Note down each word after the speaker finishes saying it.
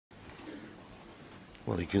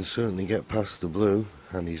Well, he can certainly get past the blue,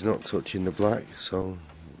 and he's not touching the black, so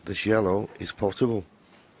this yellow is potable.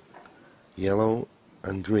 Yellow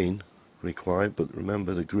and green required, but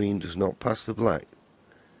remember the green does not pass the black.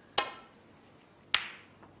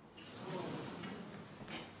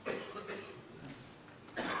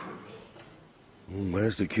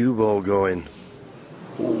 Where's the cue ball going?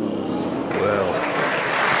 Ooh, well.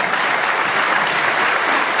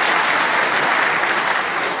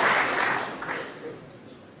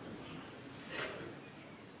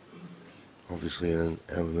 Obviously an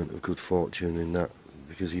element of good fortune in that,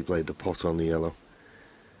 because he played the pot on the yellow.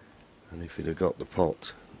 And if he'd have got the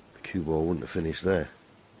pot, the cue ball wouldn't have finished there.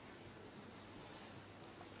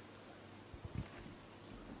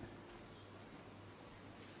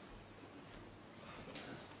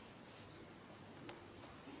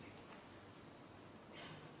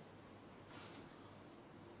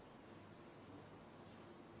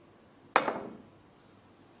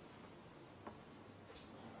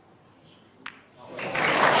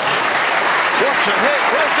 What's a hit?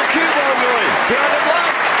 Where's the cue ball going? Behind the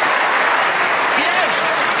black? Yes!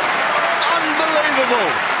 Unbelievable!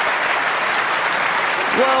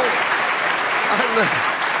 Well, and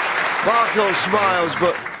Marco smiles,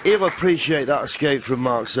 but he'll appreciate that escape from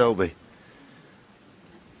Mark Selby.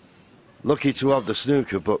 Lucky to have the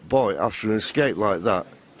snooker, but boy, after an escape like that,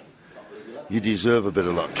 you deserve a bit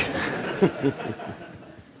of luck.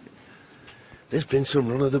 There's been some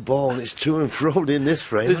run of the ball, and it's to and fro in this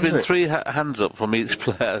frame. There's been three hands up from each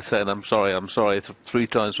player saying, I'm sorry, 3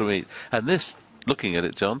 times from each. And this, looking at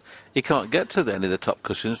it, John, he can't get to any of the top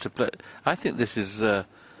cushions to play. I think this is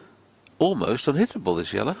almost unhittable,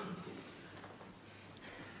 this yellow.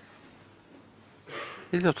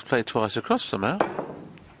 He'll have to play twice across somehow.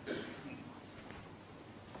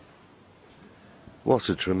 What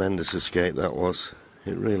a tremendous escape that was.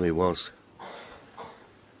 It really was.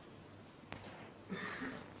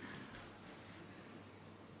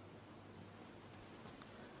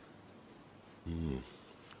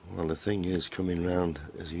 Well, the thing is, coming round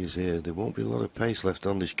as he is here, there won't be a lot of pace left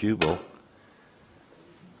on this cue ball.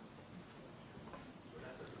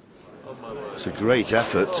 It's a great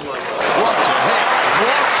effort. What a hit!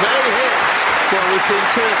 What a hit! Well, we've seen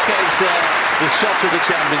 2 escapes there. The shot of the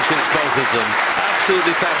championships, both of them.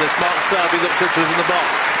 Absolutely fabulous. Mark Selby looked up to him in the box.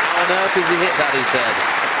 How on earth has he hit that, he said.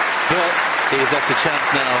 But he's left a chance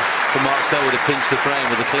now for Mark Selby to pinch the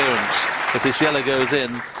frame with the clearance. If this yellow goes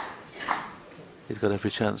in, he's got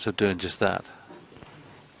every chance of doing just that.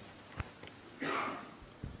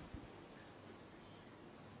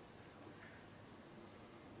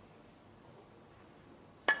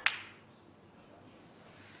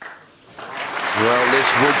 Well, this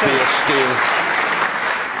would be a steal.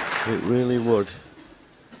 It really would.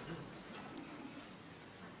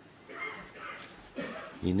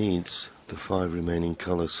 He needs the 5 remaining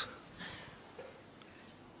colours.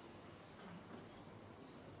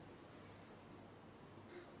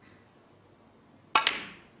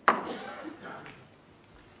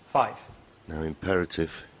 Now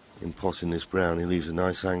imperative in potting this brown, he leaves a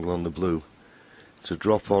nice angle on the blue to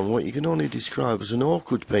drop on what you can only describe as an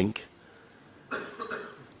awkward pink,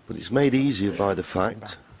 but it's made easier by the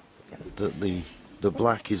fact that the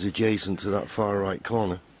black is adjacent to that far right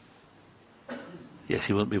corner. Yes,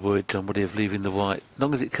 he wouldn't be worried, John, would he, of leaving the white. As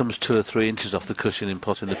long as it comes 2 or 3 inches off the cushion in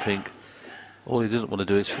potting the pink, all he doesn't want to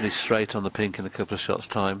do is finish straight on the pink in a couple of shots'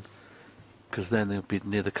 time, because then he'll be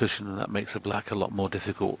near the cushion and that makes the black a lot more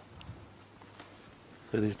difficult.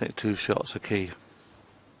 So these next 2 shots are key.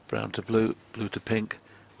 Brown to blue, blue to pink,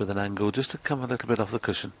 with an angle just to come a little bit off the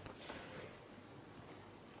cushion.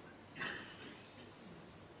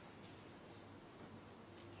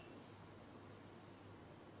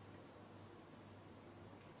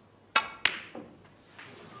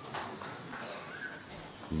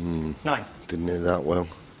 Didn't hit that well.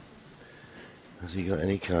 Has he got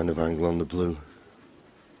any kind of angle on the blue?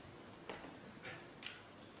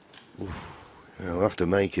 Oof. He'll have to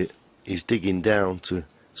make it. He's digging down to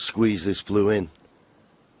squeeze this blue in.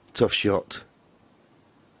 Tough shot.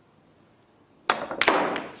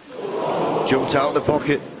 Jumped out of the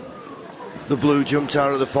pocket. The blue jumped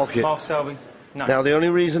out of the pocket. Mark Selby. No. Now the only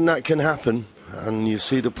reason that can happen, and you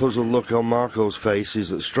see the puzzled look on Marco's face, is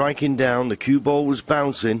that striking down, the cue ball was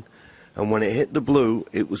bouncing, and when it hit the blue,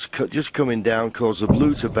 it was just coming down, caused the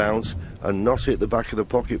blue to bounce and not hit the back of the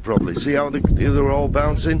pocket properly. See how they're all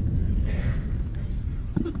bouncing?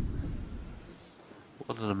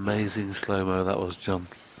 What an amazing slow-mo that was, John.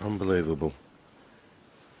 Unbelievable.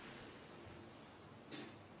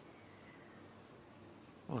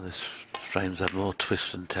 Well, this frame's had more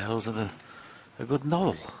twists and turns than a good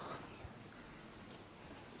novel.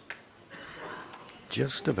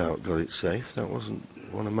 just about got it safe. That wasn't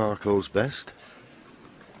one of Marco's best.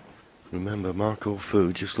 Remember, Marco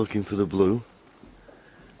Fu just looking for the blue.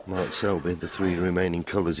 Mark Selby, the 3 remaining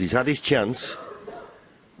colours. He's had his chance.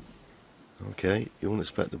 Okay, you wouldn't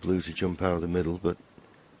expect the blue to jump out of the middle, but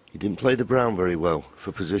he didn't play the brown very well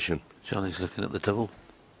for position. Johnny's looking at the double.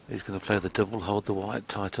 He's going to play the double, hold the white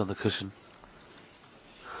tight on the cushion.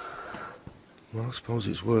 Well, I suppose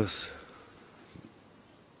it's worth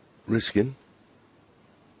risking.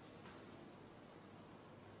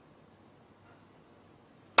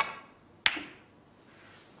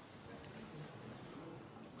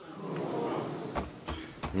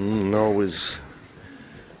 Always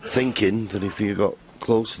thinking that if you got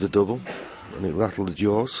close to the double and it rattled the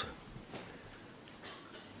jaws,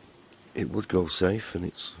 it would go safe, and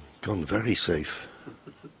it's gone very safe.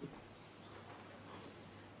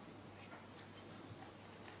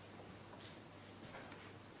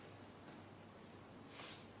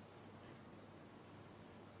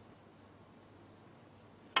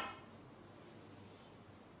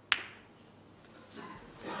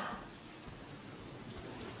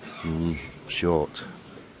 Short.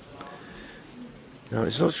 Now,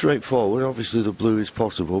 it's not straightforward. Obviously the blue is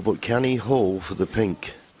possible, but can he hole for the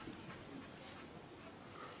pink?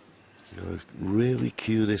 You've got to really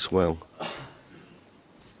cue this well. I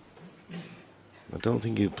don't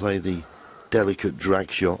think he'd play the delicate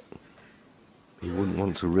drag shot. He wouldn't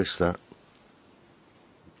want to risk that.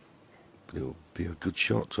 But it would be a good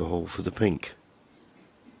shot to hole for the pink.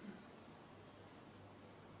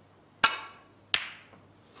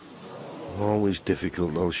 Always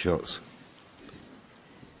difficult, those shots.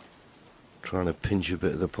 Trying to pinch a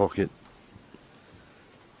bit of the pocket.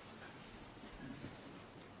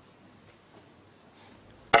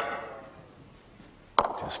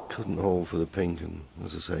 Just couldn't hold for the pink, and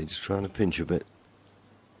as I say, just trying to pinch a bit.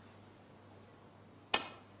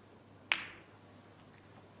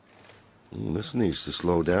 This needs to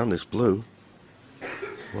slow down, this blue.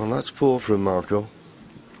 Well, that's poor from Marco.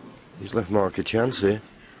 He's left Mark a chance here.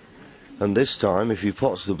 And this time, if he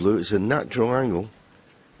pots the blue, it's a natural angle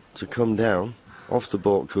to come down off the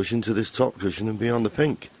baulk cushion to this top cushion and be on the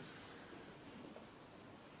pink.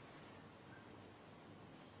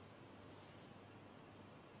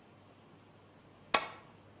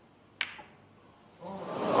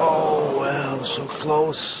 Oh, well, so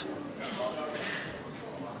close.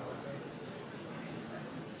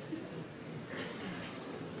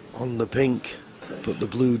 On the pink, but the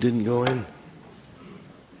blue didn't go in.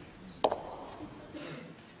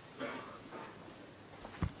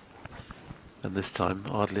 And this time,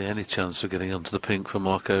 hardly any chance of getting onto the pink for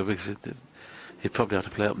Marco, because he'd probably have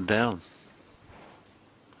to play up and down.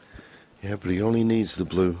 Yeah, but he only needs the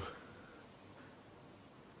blue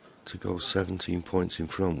to go 17 points in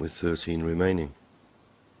front with 13 remaining.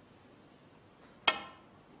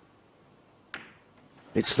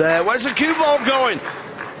 It's there. Where's the cue ball going?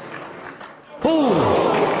 Ooh!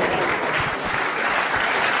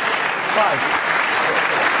 5.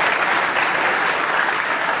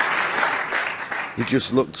 He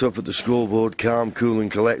just looked up at the scoreboard, calm, cool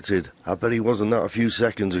and collected. I bet he wasn't that a few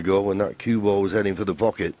seconds ago when that cue ball was heading for the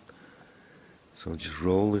pocket. So just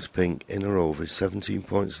roll this pink in or over. 17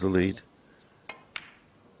 points the lead.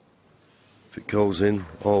 If it goes in,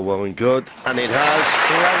 all well and good. And it has.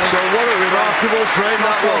 So what a remarkable frame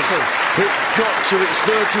that was. It got to its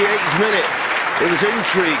 38th minute. It was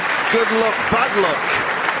intrigue, good luck, bad luck.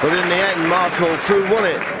 But in the end, Marco Fu won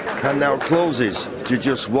it. And now closes to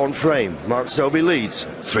just one frame. Mark Selby leads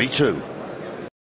 3-2.